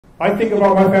I think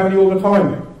about my family all the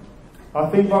time. I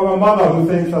think about my mother who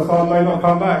thinks her son may not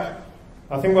come back.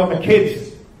 I think about the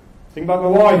kids. I think about the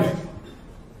wife.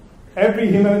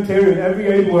 Every humanitarian, every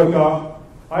aid worker,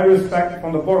 I respect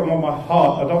from the bottom of my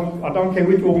heart. I don't care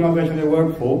which organisation they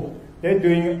work for. They're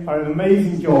doing an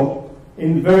amazing job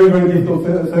in very, very difficult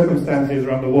circumstances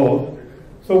around the world.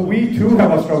 So we too have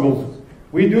our struggles.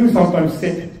 We do sometimes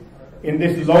sit in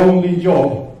this lonely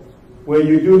job where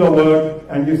you do the work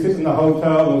and you sit in a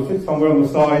hotel or sit somewhere on the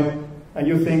side and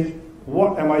you think,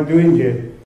 what am I doing here?